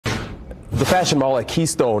The fashion mall at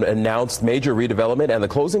Keystone announced major redevelopment and the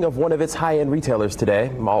closing of one of its high-end retailers today.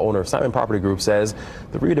 Mall owner Simon Property Group says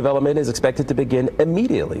the redevelopment is expected to begin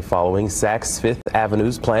immediately following Saks Fifth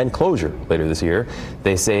Avenue's planned closure later this year.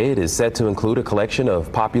 They say it is set to include a collection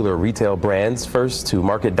of popular retail brands, first to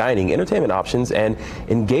market dining, entertainment options, and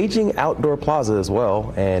engaging outdoor plaza as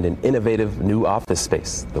well, and an innovative new office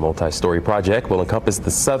space. The multi-story project will encompass the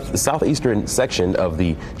southeastern section of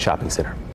the shopping center.